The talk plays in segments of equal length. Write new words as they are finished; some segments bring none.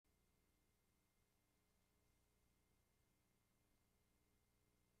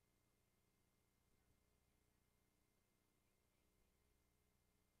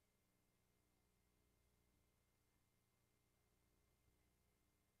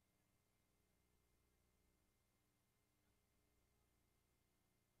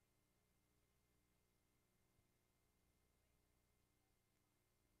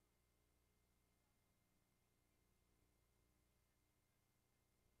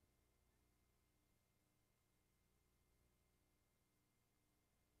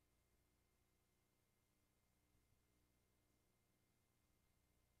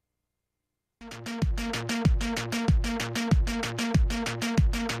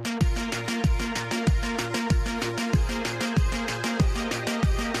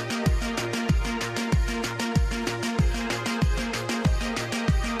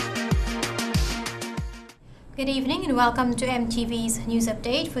Good evening and welcome to MTV's news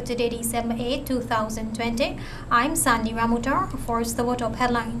update for today, December 8, 2020. I'm Sandy Ramutar. First, the top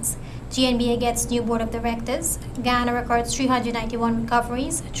headlines. GNBA gets new board of directors. Ghana records 391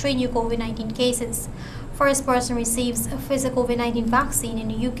 recoveries, 3 new COVID-19 cases. First person receives a physical COVID-19 vaccine in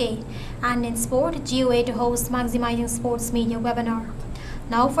the UK. And in sport, GOA to host Maximizing Sports Media webinar.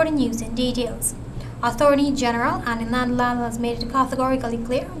 Now for the news in details. Attorney General Anil Nandlal has made it categorically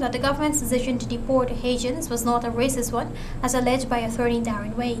clear that the government's decision to deport Haitians was not a racist one, as alleged by Attorney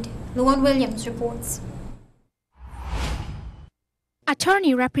Darren Wade. Luan Williams reports.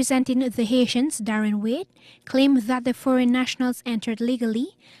 Attorney representing the Haitians, Darren Wade, claimed that the foreign nationals entered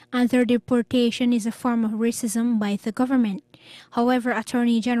legally and their deportation is a form of racism by the government. However,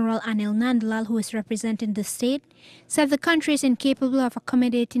 Attorney General Anil Nandlal, who is representing the state, said the country is incapable of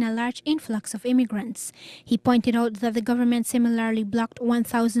accommodating a large influx of immigrants. He pointed out that the government similarly blocked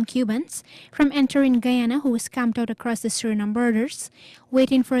 1,000 Cubans from entering Guyana who was camped out across the Suriname borders,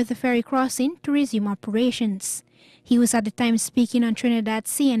 waiting for the ferry crossing to resume operations. He was at the time speaking on Trinidad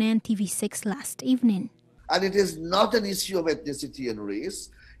CNN TV6 last evening. And it is not an issue of ethnicity and race.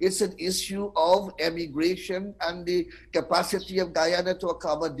 It's an issue of emigration and the capacity of Guyana to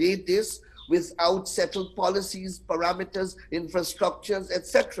accommodate this without settled policies, parameters, infrastructures,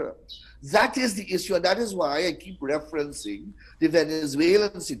 etc. That is the issue, and that is why I keep referencing the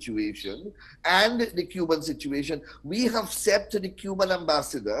Venezuelan situation and the Cuban situation. We have said to the Cuban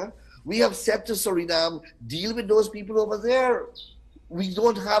ambassador, we have said to Suriname, deal with those people over there. We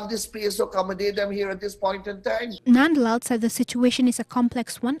don't have the space to accommodate them here at this point in time. Nandlal said the situation is a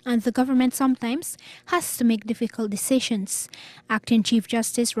complex one and the government sometimes has to make difficult decisions. Acting Chief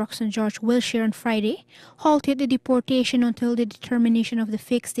Justice Roxanne George Wilshire on Friday halted the deportation until the determination of the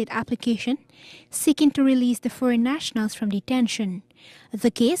fake state application, seeking to release the foreign nationals from detention.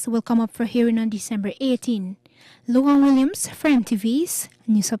 The case will come up for hearing on December 18. Logan Williams for MTV's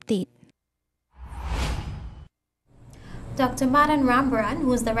News Update. Dr. Madan Rambaran,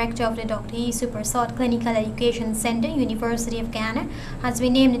 who is director of the Dr. E. Supersod Clinical Education Center, University of Ghana, has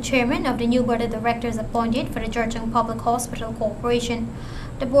been named the chairman of the new board of directors appointed for the Churchung Public Hospital Corporation.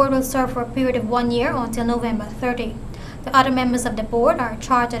 The board will serve for a period of 1 year until November 30. The other members of the board are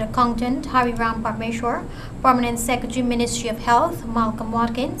Chartered Accountant Hari Ram Parmeshwar, Permanent Secretary Ministry of Health Malcolm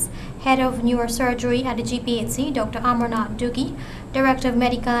Watkins, Head of Neurosurgery at the GPHC Dr. Amarnath Dugi, Director of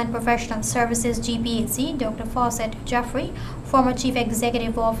Medical and Professional Services GPHC Dr. Fawcett Jeffrey, former Chief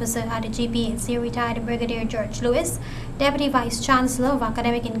Executive Officer at the GPHC retired Brigadier George Lewis, Deputy Vice Chancellor of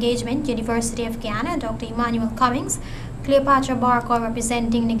Academic Engagement University of Ghana Dr. Emmanuel Cummings, Cleopatra Barker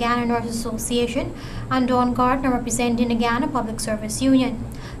representing the Ghana Nurses Association, and Dawn Gardner representing the Ghana Public Service Union.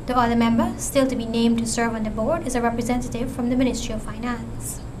 The other member, still to be named to serve on the board, is a representative from the Ministry of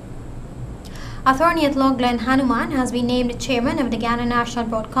Finance. Attorney at Law Glenn Hanuman has been named chairman of the Ghana National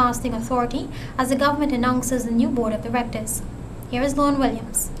Broadcasting Authority as the government announces the new board of directors. Here is Lorne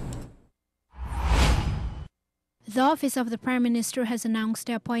Williams. The Office of the Prime Minister has announced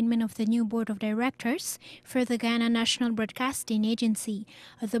the appointment of the new Board of Directors for the Ghana National Broadcasting Agency.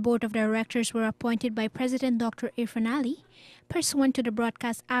 The Board of Directors were appointed by President Dr. Irfan Ali, pursuant to the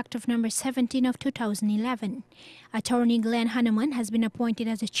Broadcast Act of No. 17 of 2011. Attorney Glenn Hanuman has been appointed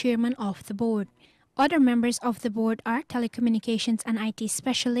as the chairman of the board. Other members of the board are Telecommunications and IT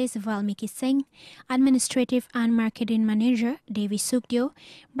Specialist Valmiki Singh, Administrative and Marketing Manager Devi Sukdio,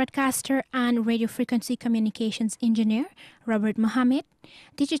 Broadcaster and Radio Frequency Communications Engineer Robert Mohammed,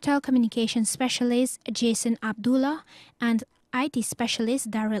 Digital Communications Specialist Jason Abdullah, and IT Specialist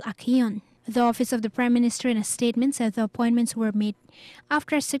Daryl Akion. The Office of the Prime Minister in a statement said the appointments were made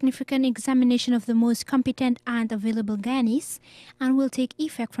after a significant examination of the most competent and available Ghanis and will take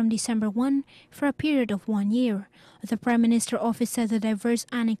effect from December 1 for a period of 1 year. The Prime Minister office said the diverse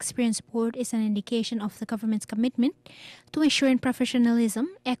and experienced board is an indication of the government's commitment to ensuring professionalism,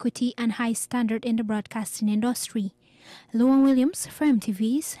 equity, and high standard in the broadcasting industry. Luan Williams for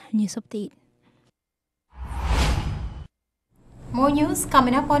MTV's News Update. More news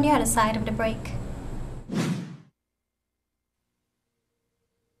coming up on the other side of the break.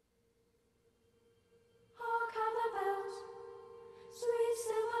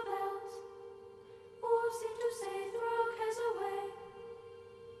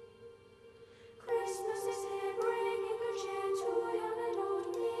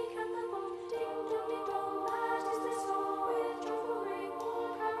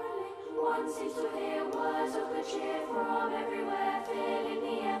 Seems to hear words of good cheer from everywhere, filling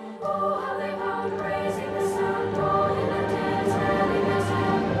the air. Oh, how they pound, raising the sound, rolling the dance, telling us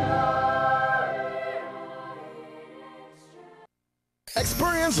how glory.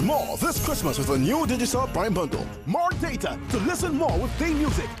 Experience more this Christmas with a new Digicel Prime Bundle. More data to listen more with Day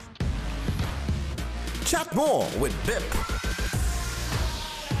Music. Chat more with BIP.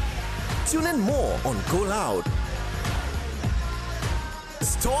 Tune in more on Go Loud.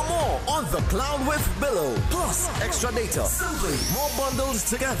 Store more on the cloud with Billow. Plus extra data. Simply more bundles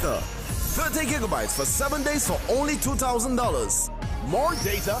together. 30 gigabytes for 7 days for only $2,000. More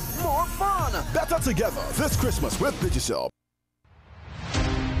data, more fun. Better together this Christmas with Digicel.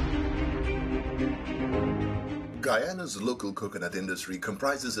 Guyana's local coconut industry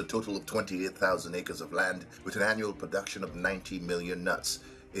comprises a total of 28,000 acres of land with an annual production of 90 million nuts.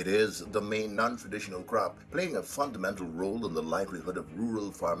 It is the main non-traditional crop, playing a fundamental role in the livelihood of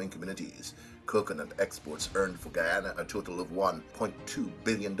rural farming communities. Coconut exports earned for Guyana a total of $1.2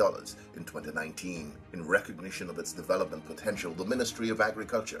 billion in 2019. In recognition of its development potential, the Ministry of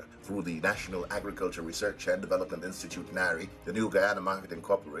Agriculture, through the National Agriculture Research and Development Institute NARI, the New Guyana Marketing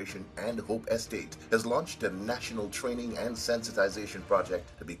Corporation, and Hope Estate, has launched a national training and sensitization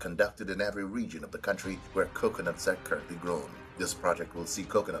project to be conducted in every region of the country where coconuts are currently grown. This project will see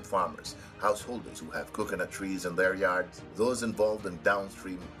coconut farmers, householders who have coconut trees in their yards, those involved in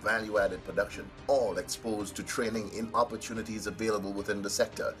downstream value-added production, all exposed to training in opportunities available within the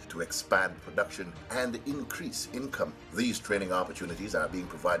sector to expand production and increase income. These training opportunities are being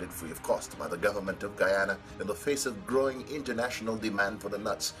provided free of cost by the government of Guyana in the face of growing international demand for the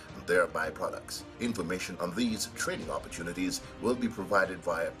nuts and their byproducts. Information on these training opportunities will be provided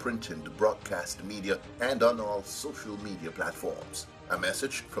via print and broadcast media and on all social media platforms. A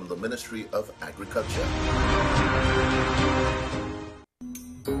message from the Ministry of Agriculture.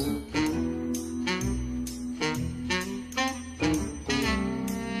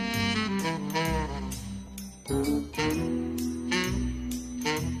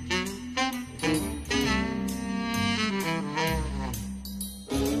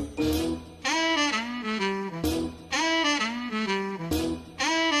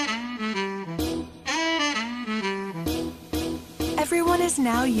 Everyone is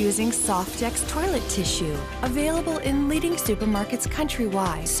now using Softex toilet tissue, available in leading supermarkets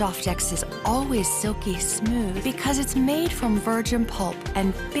countrywide. Softex is always silky smooth because it's made from virgin pulp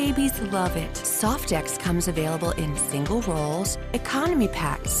and babies love it. Softex comes available in single rolls, economy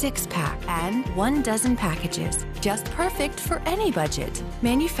pack, 6-pack, and 1 dozen packages. Just perfect for any budget.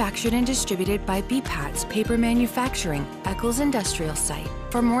 Manufactured and distributed by BPAT's Paper Manufacturing, Eccles Industrial Site.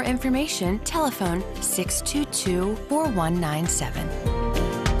 For more information, telephone 622-4197.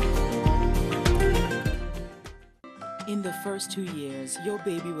 In the first 2 years, your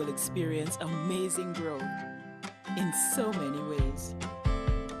baby will experience amazing growth in so many ways.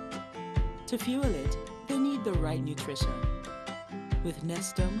 To fuel it, they need the right nutrition. With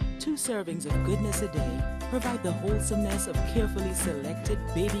Nestum, 2 servings of goodness a day provide the wholesomeness of carefully selected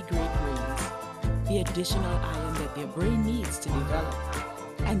baby grade grains, the additional iron that their brain needs to develop,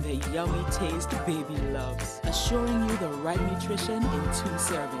 and the yummy taste baby loves, assuring you the right nutrition in 2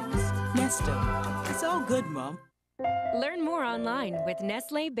 servings. Nestum, it's all good, Mom. Learn more online with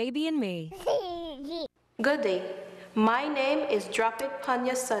Nestle Baby and Me. Good day. My name is Dropit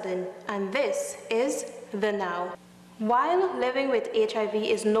Panya Sudden, and this is The Now. While living with HIV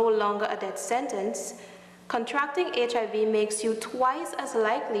is no longer a death sentence, contracting HIV makes you twice as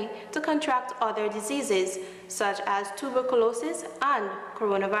likely to contract other diseases, such as tuberculosis and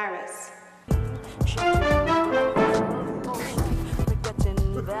coronavirus.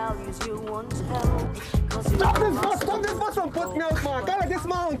 Stop this bus from put me out, man. Can't let this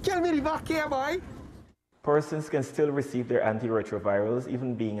man kill me the back here, boy. Persons can still receive their antiretrovirals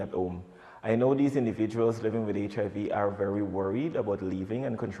even being at home. I know these individuals living with HIV are very worried about leaving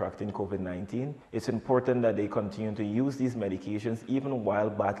and contracting COVID-19. It's important that they continue to use these medications even while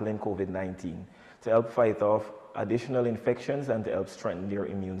battling COVID-19 to help fight off additional infections and to help strengthen their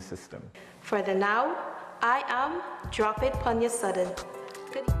immune system. For The Now, I am Dropit Panya Sudden.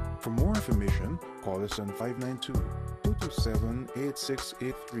 For more information, call us on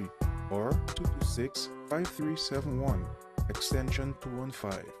 592-227-8683 or 226-5371, extension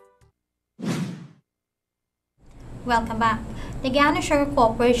 215. Welcome back. The Guyana Sugar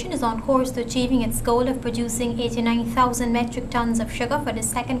Corporation is on course to achieving its goal of producing 89,000 metric tons of sugar for the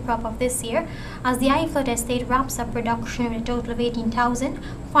second crop of this year, as the Iflot estate wraps up production with a total of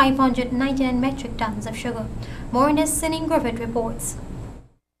 18,599 metric tons of sugar. More on this, Sinning Griffith reports.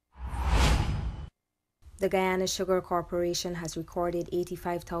 The Guyana Sugar Corporation has recorded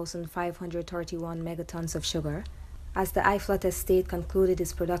 85,531 megatons of sugar, as the Iflot estate concluded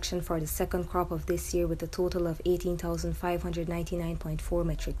its production for the second crop of this year with a total of 18,599.4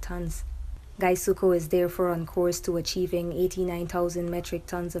 metric tons. Gaisuco is therefore on course to achieving 89,000 metric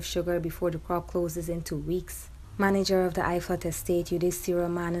tons of sugar before the crop closes in 2 weeks. Manager of the Iflat estate, Yudhishthira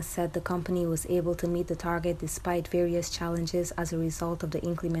Manas, said the company was able to meet the target despite various challenges as a result of the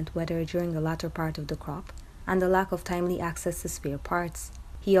inclement weather during the latter part of the crop and the lack of timely access to spare parts.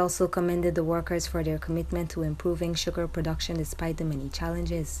 He also commended the workers for their commitment to improving sugar production despite the many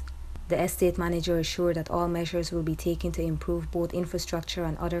challenges. The estate manager assured that all measures will be taken to improve both infrastructure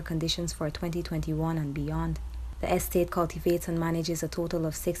and other conditions for 2021 and beyond. The estate cultivates and manages a total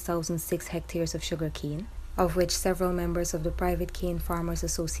of 6,006 hectares of sugarcane, of which several members of the Private Cane Farmers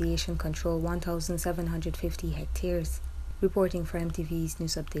Association control 1,750 hectares. Reporting for MTV's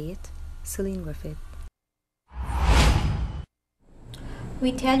News Update, Celine Griffith.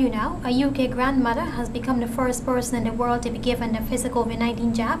 We tell you now, a UK grandmother has become the first person in the world to be given the physical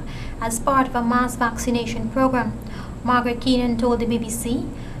COVID-19 jab as part of a mass vaccination program. Margaret Keenan told the BBC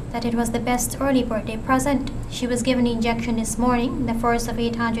that it was the best early birthday present. She was given the injection this morning, the first of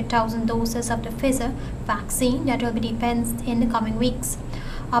 800,000 doses of the Pfizer vaccine that will be dispensed in the coming weeks.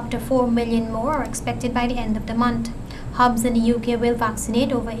 Up to 4 million more are expected by the end of the month. Hubs in the UK will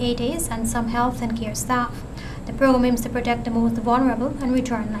vaccinate over 8 days and some health and care staff. The program aims to protect the most vulnerable and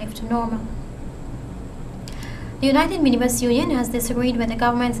return life to normal. The United Minibus Union has disagreed with the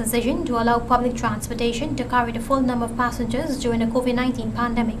government's decision to allow public transportation to carry the full number of passengers during the COVID-19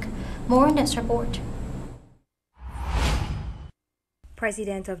 pandemic. More in this report.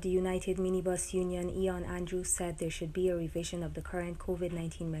 President of the United Minibus Union, Ian Andrews, said there should be a revision of the current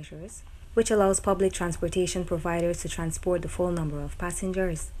COVID-19 measures, which allows public transportation providers to transport the full number of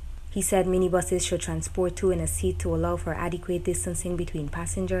passengers. He said minibuses should transport 2 in a seat to allow for adequate distancing between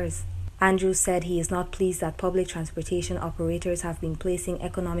passengers. Andrews said he is not pleased that public transportation operators have been placing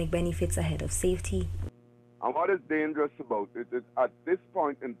economic benefits ahead of safety. And what is dangerous about it is at this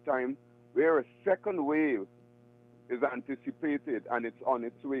point in time where a second wave is anticipated and it's on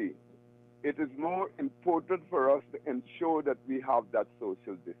its way, it is more important for us to ensure that we have that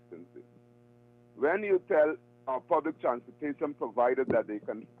social distancing. When you tell our public transportation providers that they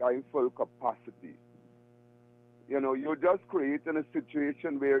can carry full capacity, you're just creating a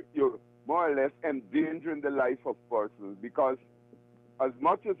situation where you're more or less endangering the life of persons, because as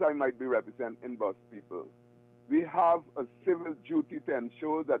much as I might be representing bus people, we have a civil duty to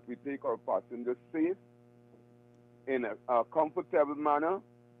ensure that we take our passengers safe in a comfortable manner,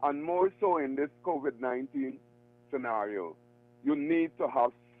 and more so in this COVID-19 scenario. You need to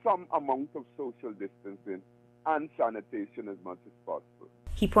have some amount of social distancing and sanitation as much as possible.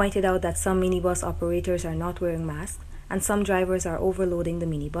 He pointed out that some minibus operators are not wearing masks and some drivers are overloading the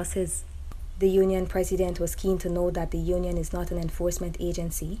minibuses. The union president was keen to note that the union is not an enforcement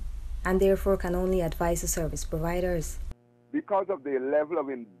agency and therefore can only advise the service providers. Because of the level of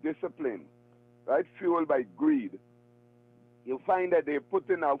indiscipline, right, fueled by greed, you find that they're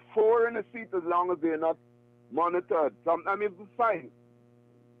putting out 4 in a seat as long as they're not monitored. Fine.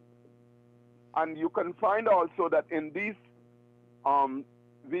 And you can find also that in these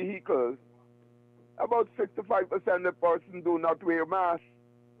vehicles, about 65% of the person do not wear masks.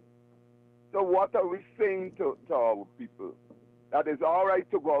 So what are we saying to our people? That it's all right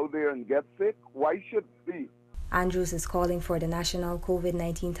to go out there and get sick? Why should it be? Andrews is calling for the National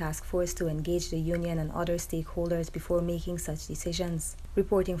COVID-19 Task Force to engage the union and other stakeholders before making such decisions.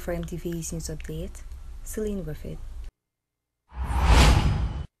 Reporting for MTV's News Update, Celine Griffith.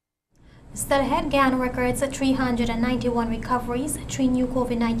 Still ahead, Ghana records 391 recoveries, 3 new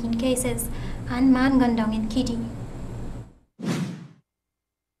COVID-19 cases, and man gunned down in Kitty.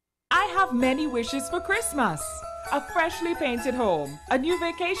 I have many wishes for Christmas. A freshly painted home, a new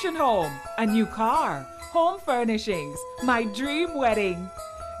vacation home, a new car, home furnishings, my dream wedding,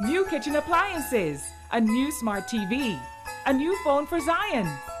 new kitchen appliances, a new smart TV, a new phone for Zion,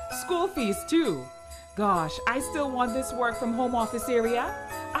 school fees too. Gosh, I still want this work from home office area.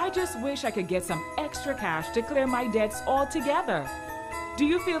 I just wish I could get some extra cash to clear my debts altogether. Do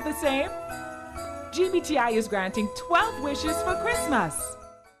you feel the same? GBTI is granting 12 wishes for Christmas.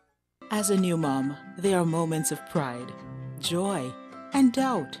 As a new mom, there are moments of pride, joy, and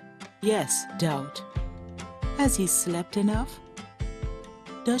doubt. Yes, doubt. Has he slept enough?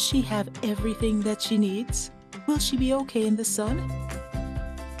 Does she have everything that she needs? Will she be okay in the sun?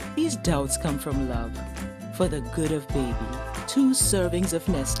 These doubts come from love. For the good of baby, 2 servings of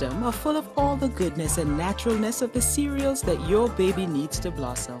Nestum are full of all the goodness and naturalness of the cereals that your baby needs to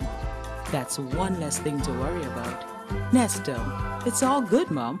blossom. That's one less thing to worry about. Nestum, it's all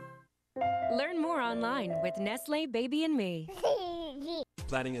good, Mom. Learn more online with Nestle Baby and Me.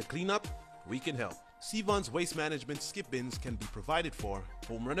 Planning a cleanup? We can help. Sevon's waste management skip bins can be provided for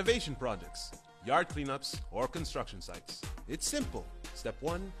home renovation projects, yard cleanups, or construction sites. It's simple. Step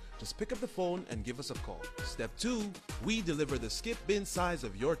 1, just pick up the phone and give us a call. Step 2, we deliver the skip bin size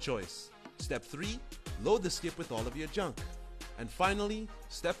of your choice. Step 3, load the skip with all of your junk. And finally,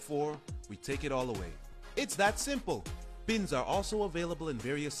 step 4, we take it all away. It's that simple. Bins are also available in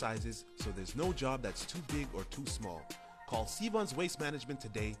various sizes, so there's no job that's too big or too small. Call Sevon's Waste Management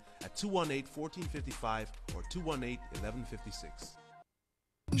today at 218-1455 or 218-1156.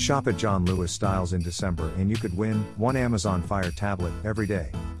 Shop at John Lewis Styles in December and you could win one Amazon Fire tablet every day.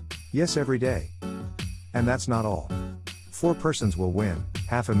 Yes, every day. And that's not all. 4 persons will win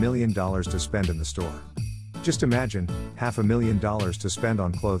 $500,000 to spend in the store. Just imagine, $500,000 to spend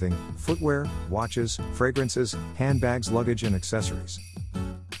on clothing, footwear, watches, fragrances, handbags, luggage and accessories.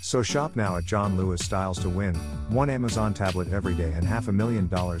 So shop now at John Lewis Styles to win one Amazon tablet every day and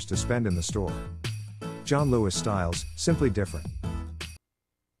 $500,000 to spend in the store. John Lewis Styles, simply different.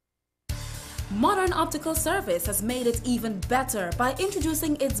 Modern Optical Service has made it even better by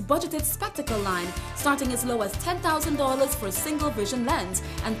introducing its budgeted spectacle line, starting as low as $10,000 for single vision lens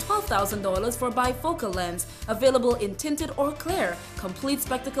and $12,000 for bifocal lens, available in tinted or clear, complete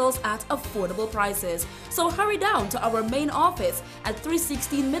spectacles at affordable prices. So hurry down to our main office at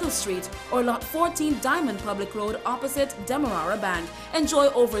 316 Middle Street or Lot 14 Diamond Public Road opposite Demerara Bank. Enjoy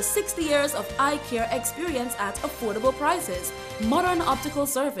over 60 years of eye care experience at affordable prices. Modern Optical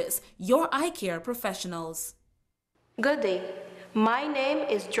Service, your eye care professionals. Good day. My name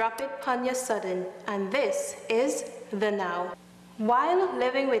is Dropit Panya Sudden, and this is The Now. While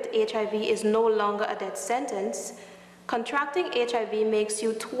living with HIV is no longer a death sentence, contracting HIV makes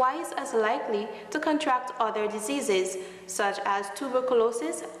you twice as likely to contract other diseases, such as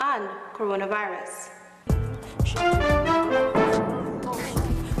tuberculosis and coronavirus.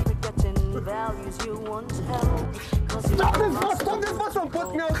 Stop this bus from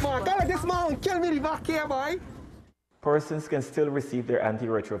putting me out, man. Can't this man kill me the back here, boy. Persons can still receive their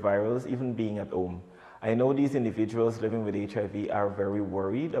antiretrovirals even being at home. I know these individuals living with HIV are very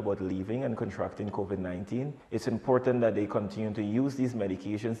worried about leaving and contracting COVID-19. It's important that they continue to use these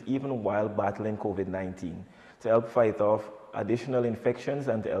medications even while battling COVID-19 to help fight off additional infections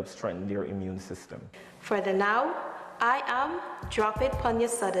and to help strengthen their immune system. For The Now, I am Dropit Panya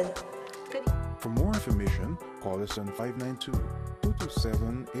Sudden. For more information, call us on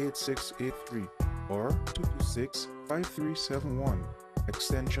 592-227-8683 or 226-5371,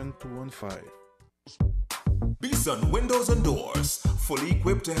 extension 215. Beeson Windows and Doors, fully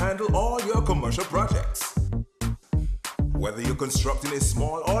equipped to handle all your commercial projects. Whether you're constructing a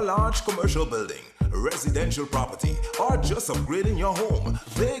small or large commercial building, residential property, or just upgrading your home,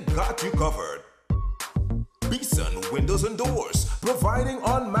 they got you covered. Beeson Windows and Doors, providing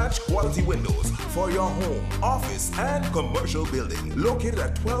unmatched quality windows for your home, office, and commercial building. Located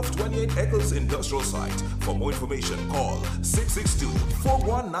at 1228 Eccles Industrial Site. For more information, call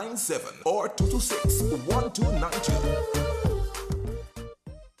 662-4197 or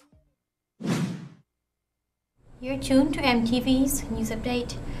 226-1292. You're tuned to MTV's News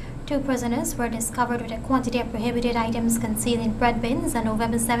Update. 2 prisoners were discovered with a quantity of prohibited items concealed in bread bins on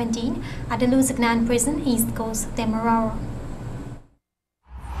November 17 at the Lusignan Prison, East Coast, Demerara.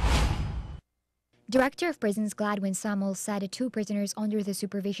 Director of Prisons Gladwin Samuel said the 2 prisoners under the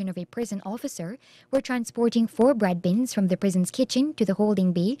supervision of a prison officer were transporting 4 bread bins from the prison's kitchen to the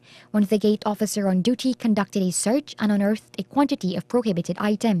holding bay when the gate officer on duty conducted a search and unearthed a quantity of prohibited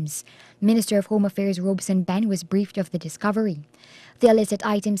items. Minister of Home Affairs Robeson Ben was briefed of the discovery. The illicit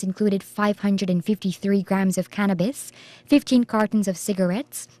items included 553 grams of cannabis, 15 cartons of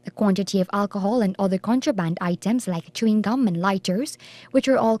cigarettes, a quantity of alcohol and other contraband items like chewing gum and lighters, which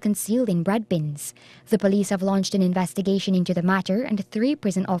were all concealed in bread bins. The police have launched an investigation into the matter and 3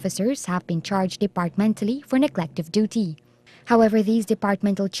 prison officers have been charged departmentally for neglect of duty. However, these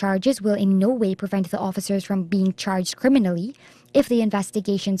departmental charges will in no way prevent the officers from being charged criminally if the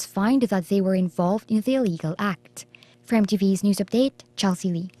investigations find that they were involved in the illegal act. For MTV's News Update,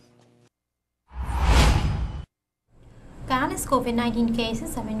 Chelsea Lee. Ghana's COVID-19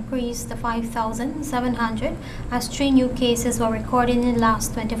 cases have increased to 5,700 as 3 new cases were recorded in the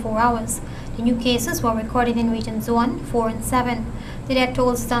last 24 hours. The new cases were recorded in Regions 1, 4 and 7. The death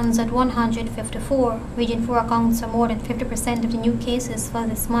toll stands at 154. Region 4 accounts for more than 50% of the new cases for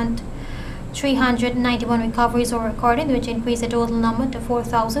this month. 391 recoveries were recorded, which increased the total number to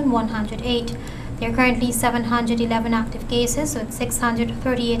 4,108. There are currently 711 active cases, with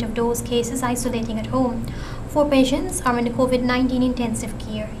 638 of those cases isolating at home. 4 patients are in the COVID-19 intensive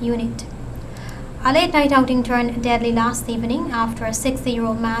care unit. A late-night outing turned deadly last evening after a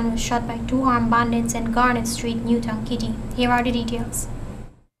 60-year-old man was shot by two armed bandits in Garnet Street, Newtown, Kitty. Here are the details.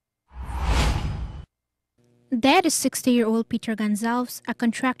 Dead is 60-year-old Peter Gonzalez, a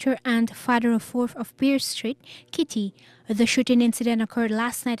contractor and father of four of Pierce Street, Kitty. The shooting incident occurred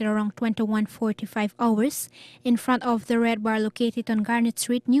last night at around 21:45 hours in front of the Red Bar located on Garnet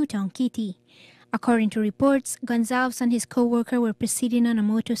Street, Newtown, Kitty. According to reports, Gonzalez and his co-worker were proceeding on a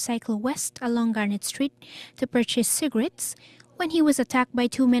motorcycle west along Garnet Street to purchase cigarettes when he was attacked by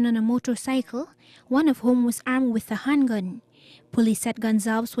two men on a motorcycle, one of whom was armed with a handgun. Police said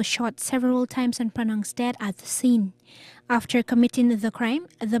Gonzalez was shot several times and pronounced dead at the scene. After committing the crime,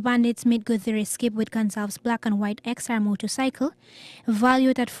 the bandits made good their escape with Gonzalez's black and white XR motorcycle,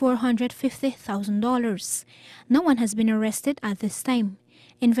 valued at $450,000. No one has been arrested at this time.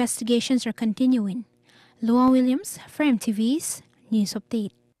 Investigations are continuing. Luan Williams for MTV's News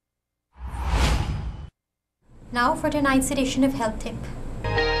Update. Now for tonight's edition of Health Tip.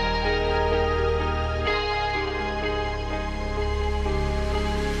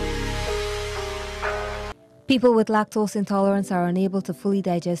 People with lactose intolerance are unable to fully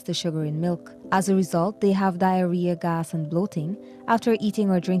digest the sugar in milk. As a result, they have diarrhea, gas, and bloating after eating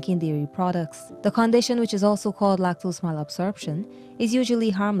or drinking dairy products. The condition, which is also called lactose malabsorption, is usually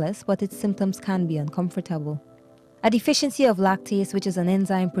harmless, but its symptoms can be uncomfortable. A deficiency of lactase, which is an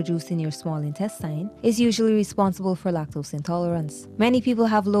enzyme produced in your small intestine, is usually responsible for lactose intolerance. Many people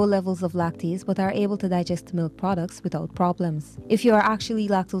have low levels of lactase but are able to digest milk products without problems. If you are actually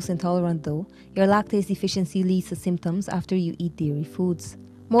lactose intolerant though, your lactase deficiency leads to symptoms after you eat dairy foods.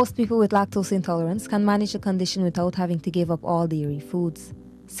 Most people with lactose intolerance can manage the condition without having to give up all dairy foods.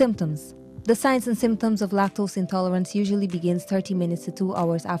 Symptoms. The signs and symptoms of lactose intolerance usually begins 30 minutes to 2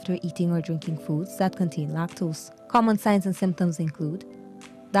 hours after eating or drinking foods that contain lactose. Common signs and symptoms include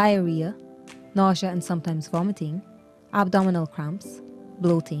diarrhea, nausea and sometimes vomiting, abdominal cramps,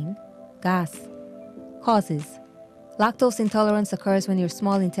 bloating, gas. Causes. Lactose intolerance occurs when your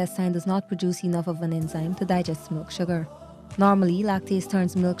small intestine does not produce enough of an enzyme to digest milk sugar. Normally, lactase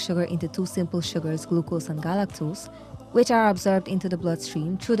turns milk sugar into two simple sugars, glucose and galactose, which are absorbed into the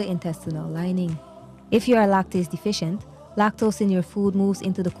bloodstream through the intestinal lining. If you are lactase deficient, lactose in your food moves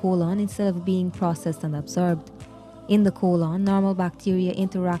into the colon instead of being processed and absorbed. In the colon, normal bacteria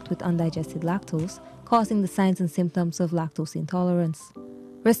interact with undigested lactose, causing the signs and symptoms of lactose intolerance.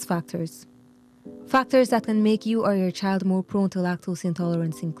 Risk factors. Factors that can make you or your child more prone to lactose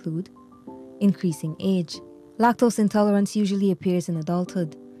intolerance include increasing age. Lactose intolerance usually appears in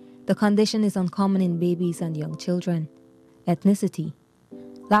adulthood. The condition is uncommon in babies and young children. Ethnicity.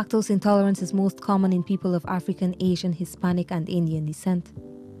 Lactose intolerance is most common in people of African, Asian, Hispanic, and Indian descent.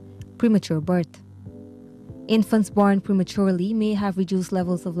 Premature birth. Infants born prematurely may have reduced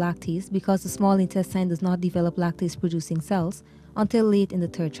levels of lactase because the small intestine does not develop lactase-producing cells until late in the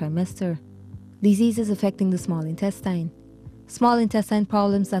third trimester. Diseases affecting the small intestine. Small intestine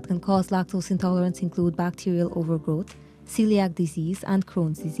problems that can cause lactose intolerance include bacterial overgrowth, celiac disease, and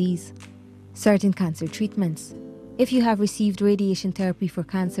Crohn's disease. Certain cancer treatments. If you have received radiation therapy for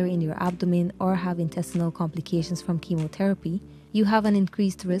cancer in your abdomen or have intestinal complications from chemotherapy, you have an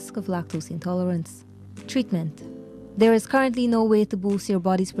increased risk of lactose intolerance. Treatment. There is currently no way to boost your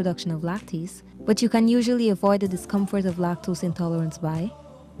body's production of lactase, but you can usually avoid the discomfort of lactose intolerance by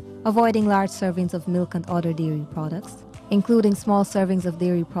avoiding large servings of milk and other dairy products, including small servings of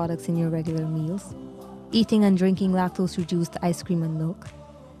dairy products in your regular meals, eating and drinking lactose-reduced ice cream and milk,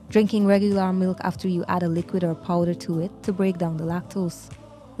 drinking regular milk after you add a liquid or powder to it to break down the lactose.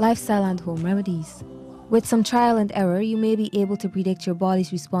 Lifestyle and home remedies. With some trial and error, you may be able to predict your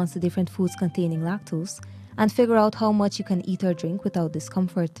body's response to different foods containing lactose and figure out how much you can eat or drink without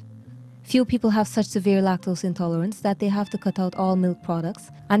discomfort. Few people have such severe lactose intolerance that they have to cut out all milk products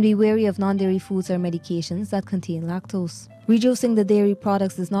and be wary of non-dairy foods or medications that contain lactose. Reducing the dairy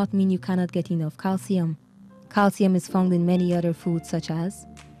products does not mean you cannot get enough calcium. Calcium is found in many other foods such as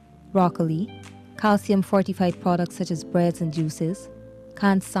broccoli, calcium-fortified products such as breads and juices,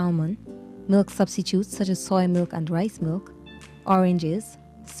 canned salmon, milk substitutes such as soy milk and rice milk, oranges,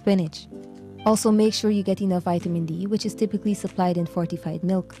 spinach. Also make sure you get enough vitamin D, which is typically supplied in fortified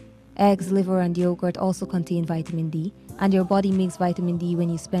milk. Eggs, liver, and yogurt also contain vitamin D, and your body makes vitamin D when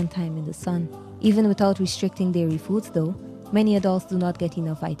you spend time in the sun. Even without restricting dairy foods though, many adults do not get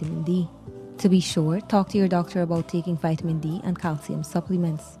enough vitamin D. To be sure, talk to your doctor about taking vitamin D and calcium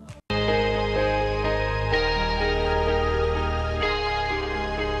supplements.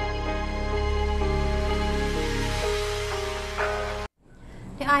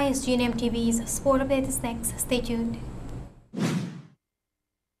 The ISG and MTV's Sport Update is next. Stay tuned.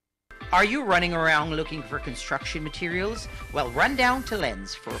 Are you running around looking for construction materials? Well, run down to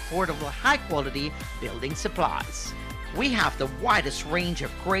Lens for affordable, high-quality building supplies. We have the widest range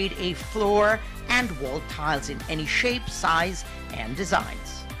of grade A floor and wall tiles in any shape, size, and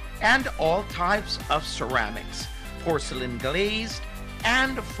designs. And all types of ceramics, porcelain glazed,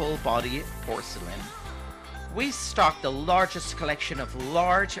 and full-body porcelain. We stock the largest collection of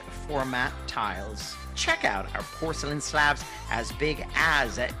large format tiles. Check out our porcelain slabs as big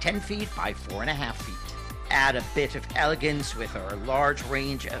as 10 feet by 4.5 feet. Add a bit of elegance with our large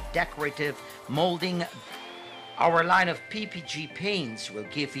range of decorative molding. Our line of PPG paints will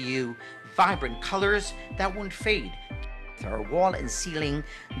give you vibrant colors that won't fade. With our wall and ceiling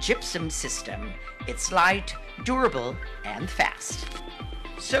gypsum system, it's light, durable, and fast.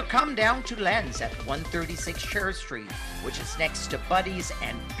 So come down to Lens at 136 Sher Street, which is next to Buddy's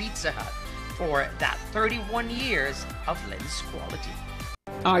and Pizza Hut, for that 31 years of Lens quality.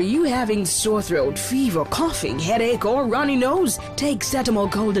 Are you having sore throat, fever, coughing, headache, or runny nose? Take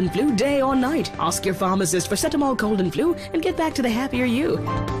Cetamol Cold and Flu day or night. Ask your pharmacist for Cetamol Cold and Flu and get back to the happier you.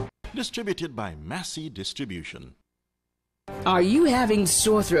 Distributed by Massey Distribution. Are you having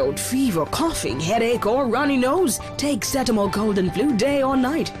sore throat, fever, coughing, headache, or runny nose? Take Cetamol Cold and Flu day or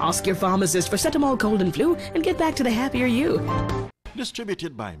night. Ask your pharmacist for Cetamol Cold and Flu and get back to the happier you.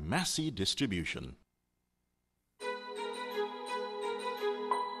 Distributed by Massey Distribution.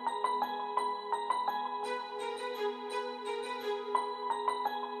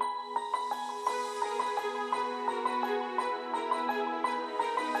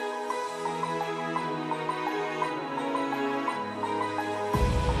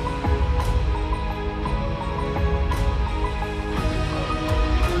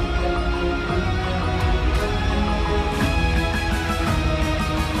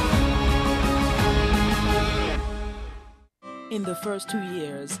 In the first 2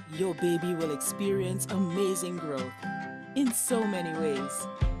 years, your baby will experience amazing growth in so many ways.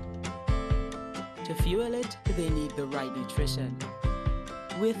 To fuel it, they need the right nutrition.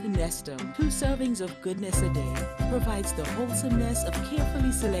 With Nestum, 2 servings of goodness a day provides the wholesomeness of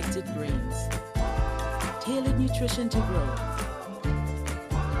carefully selected grains, tailored nutrition to grow,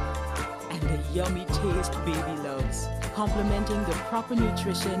 and the yummy taste baby loves, complementing the proper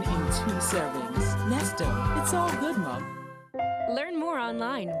nutrition in 2 servings. Nestum, it's all good, Mom. Learn more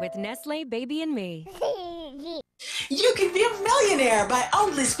online with Nestle Baby and Me. You can be a millionaire by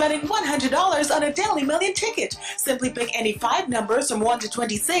only spending $100 on a Daily Million ticket. Simply pick any 5 numbers from 1 to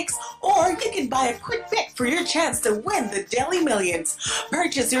 26, or you can buy a quick pick for your chance to win the Daily Millions.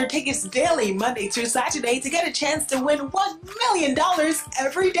 Purchase your tickets daily, Monday through Saturday, to get a chance to win $1 million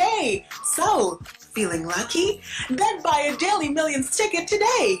every day. So, feeling lucky? Then buy a Daily Millions ticket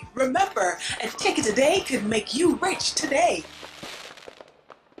today. Remember, a ticket today could make you rich today.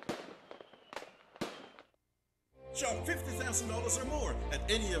 Shop $50,000 or more at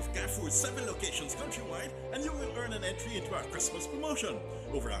any of Carrefour's 7 locations countrywide, and you will earn an entry into our Christmas promotion.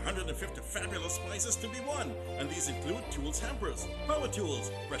 Over 150 fabulous prizes to be won, and these include tools hampers, power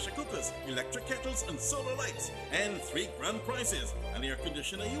tools, pressure cookers, electric kettles, and solar lights, and 3 grand prizes: an air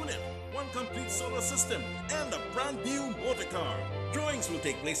conditioner unit, 1 complete solar system, and a brand new motor car. Drawings will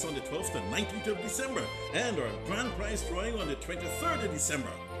take place on the 12th and 19th of December, and our grand prize drawing on the 23rd of December.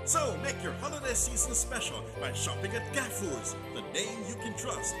 So make your holiday season special by shopping at Carrefour's, the name you can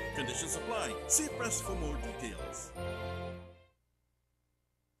trust. Conditions apply. See press for more details.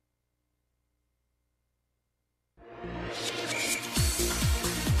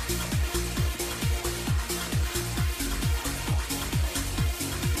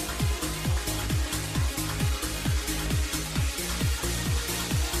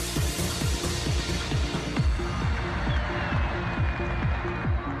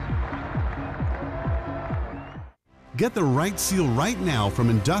 Get the right seal right now from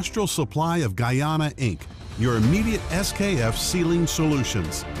Industrial Supply of Guyana, Inc., your immediate SKF sealing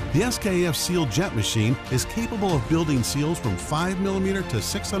solutions. The SKF Seal Jet Machine is capable of building seals from 5mm to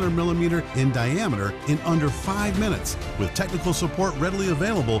 600mm in diameter in under 5 minutes. With technical support readily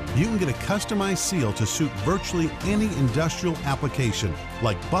available, you can get a customized seal to suit virtually any industrial application,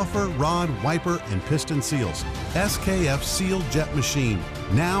 like buffer, rod, wiper, and piston seals. SKF Seal Jet Machine,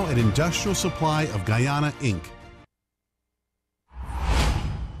 now at Industrial Supply of Guyana, Inc.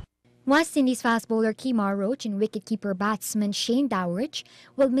 West Indies fast bowler Kemar Roach and wicketkeeper batsman Shane Dowrich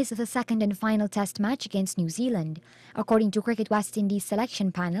will miss the second and final test match against New Zealand. According to Cricket West Indies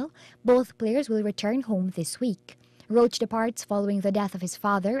selection panel, both players will return home this week. Roach departs following the death of his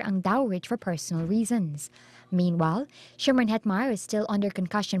father, Ang Dowrich, for personal reasons. Meanwhile, Shimron Hetmar is still under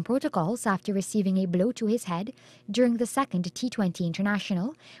concussion protocols after receiving a blow to his head during the second T20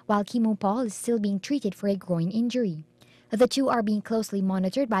 International, while Kimo Paul is still being treated for a groin injury. The two are being closely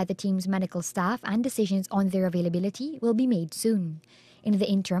monitored by the team's medical staff, and decisions on their availability will be made soon. In the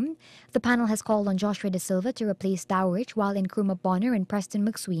interim, the panel has called on Joshua De Silva to replace Dowrich, while Nkrumah Bonner and Preston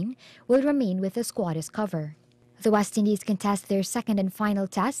McSween will remain with the squad as cover. The West Indies contest their second and final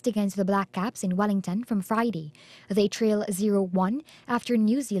test against the Black Caps in Wellington from Friday. They trail 0-1 after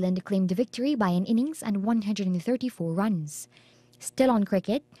New Zealand claimed victory by an innings and 134 runs. Still on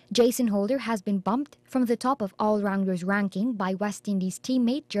cricket, Jason Holder has been bumped from the top of all-rounders ranking by West Indies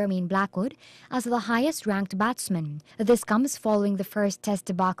teammate Jermaine Blackwood as the highest-ranked batsman. This comes following the first test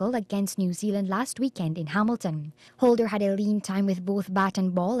debacle against New Zealand last weekend in Hamilton. Holder had a lean time with both bat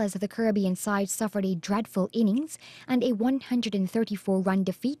and ball as the Caribbean side suffered a dreadful innings and a 134-run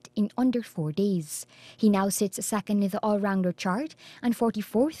defeat in under 4 days. He now sits second in the all-rounder chart and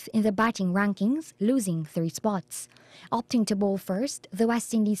 44th in the batting rankings, losing 3 spots. Opting to bowl first, the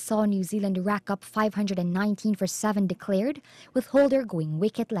West Indies saw New Zealand rack up 519 for 7 declared, with Holder going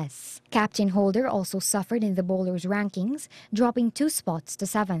wicketless. Captain Holder also suffered in the bowlers' rankings, dropping 2 spots to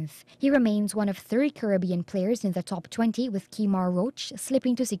 7th. He remains one of 3 Caribbean players in the top 20, with Kemar Roach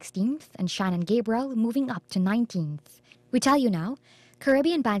slipping to 16th and Shannon Gabriel moving up to 19th. We tell you now,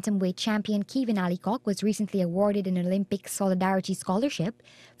 Caribbean bantamweight champion Kevin Allicock was recently awarded an Olympic Solidarity Scholarship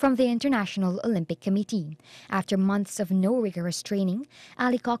from the International Olympic Committee. After months of no rigorous training,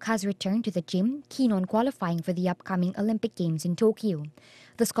 Allicock has returned to the gym, keen on qualifying for the upcoming Olympic Games in Tokyo.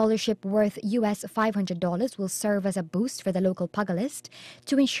 The scholarship, worth US $500, will serve as a boost for the local pugilist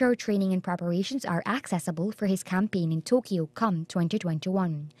to ensure training and preparations are accessible for his campaign in Tokyo come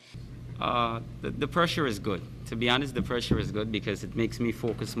 2021. The pressure is good. To be honest, the pressure is good because it makes me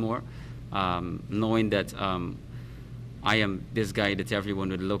focus more, knowing that I am this guy that everyone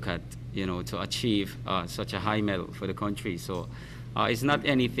would look at, to achieve such a high medal for the country. So it's not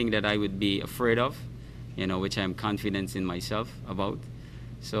anything that I would be afraid of, which I'm confident in myself about.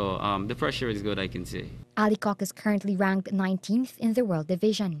 So the pressure is good, I can say. Allicock is currently ranked 19th in the world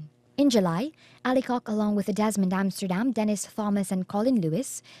division. In July, Allicock, along with Desmond Amsterdam, Dennis Thomas and Colin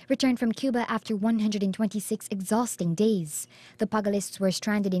Lewis, returned from Cuba after 126 exhausting days. The pugilists were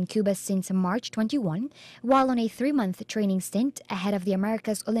stranded in Cuba since March 21, while on a 3-month training stint ahead of the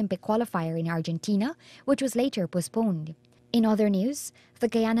America's Olympic qualifier in Argentina, which was later postponed. In other news, the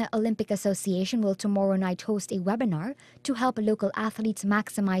Guyana Olympic Association will tomorrow night host a webinar to help local athletes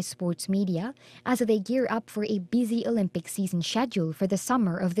maximize sports media as they gear up for a busy Olympic season schedule for the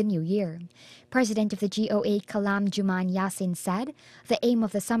summer of the new year. President of the GOA, Kalam Juman Yasin, said the aim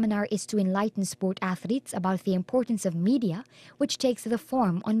of the seminar is to enlighten sport athletes about the importance of media, which takes the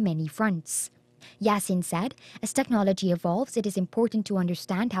form on many fronts. Yasin said, as technology evolves, it is important to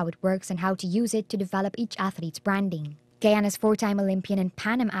understand how it works and how to use it to develop each athlete's branding. Guyana's 4-time Olympian and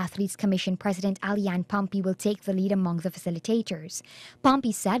Pan Am Athletes Commission President Aliane Pompey will take the lead among the facilitators.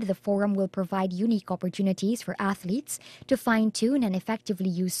 Pompey said the forum will provide unique opportunities for athletes to fine-tune and effectively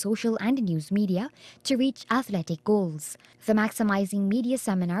use social and news media to reach athletic goals. The Maximizing Media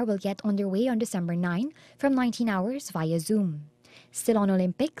Seminar will get underway on December 9 from 19 hours via Zoom. Still on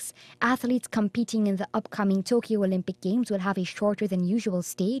Olympics, athletes competing in the upcoming Tokyo Olympic Games will have a shorter than usual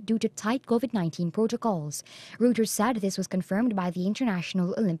stay due to tight COVID-19 protocols. Reuters said this was confirmed by the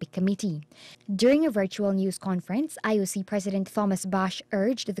International Olympic Committee. During a virtual news conference, IOC President Thomas Bach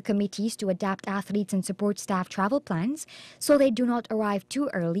urged the committees to adapt athletes and support staff travel plans so they do not arrive too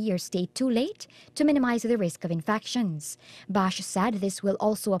early or stay too late to minimize the risk of infections. Bach said this will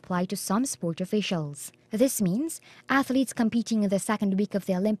also apply to some sport officials. This means athletes competing in the second week of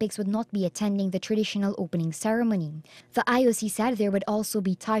the Olympics would not be attending the traditional opening ceremony. The IOC said there would also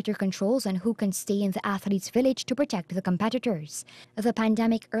be tighter controls on who can stay in the athletes' village to protect the competitors. The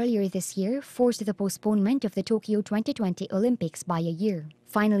pandemic earlier this year forced the postponement of the Tokyo 2020 Olympics by a year.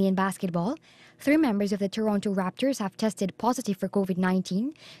 Finally, in basketball, 3 members of the Toronto Raptors have tested positive for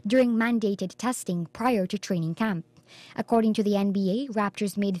COVID-19 during mandated testing prior to training camp. According to the NBA,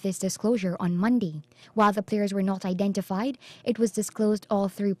 Raptors made this disclosure on Monday. While the players were not identified, it was disclosed all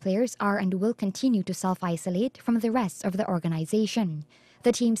 3 players are and will continue to self-isolate from the rest of the organization.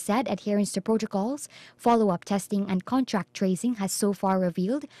 The team said adherence to protocols, follow-up testing, and contract tracing has so far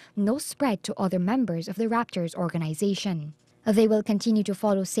revealed no spread to other members of the Raptors organization. They will continue to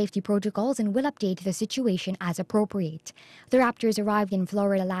follow safety protocols and will update the situation as appropriate. The Raptors arrived in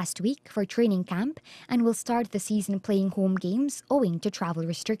Florida last week for training camp and will start the season playing home games owing to travel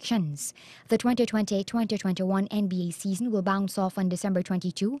restrictions. The 2020-2021 NBA season will bounce off on December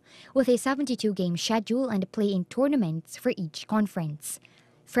 22 with a 72-game schedule and play-in tournaments for each conference.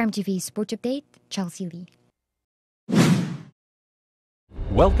 For MTV Sport Update, Chelsea Lee.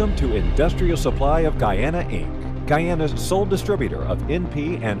 Welcome to Industrial Supply of Guyana, Inc., Guyana's sole distributor of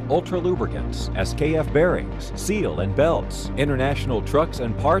NP and Ultra lubricants, SKF bearings, seal and belts, international trucks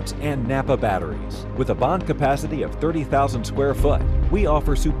and parts, and Napa batteries. With a bond capacity of 30,000 square foot, we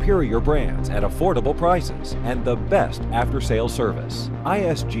offer superior brands at affordable prices and the best after-sales service.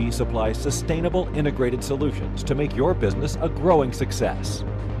 ISG supplies sustainable integrated solutions to make your business a growing success.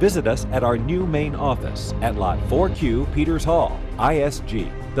 Visit us at our new main office at Lot 4Q Peters Hall.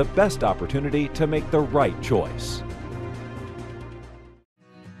 ISG, the best opportunity to make the right choice.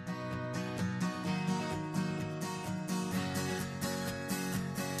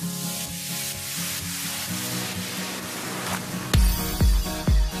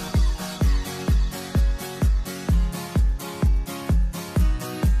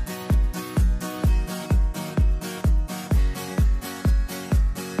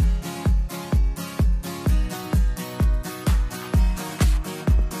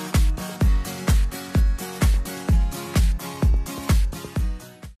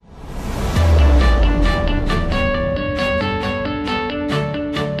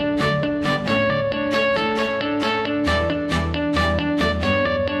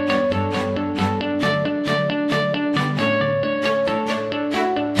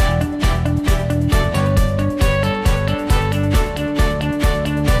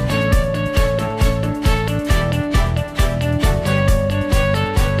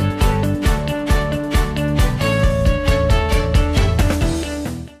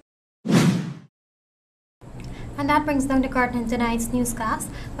 And that brings down the curtain in tonight's newscast.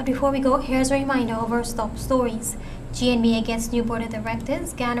 But before we go, here's a reminder of our top stories. GNBA gets new board of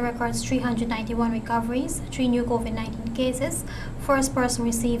directors. Ghana records 391 recoveries, 3 new COVID-19 cases. First person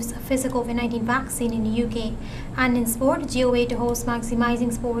receives a physical COVID-19 vaccine in the UK. And in sport, GOA to host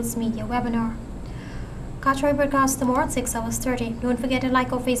Maximizing Sports Media webinar. Catch our broadcast tomorrow at 6:30. Don't forget to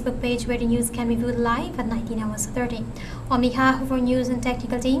like our Facebook page where the news can be viewed live at 19:30. On behalf of our news and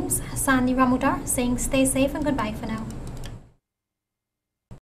technical teams, Sandy Ramutar saying stay safe and goodbye for now.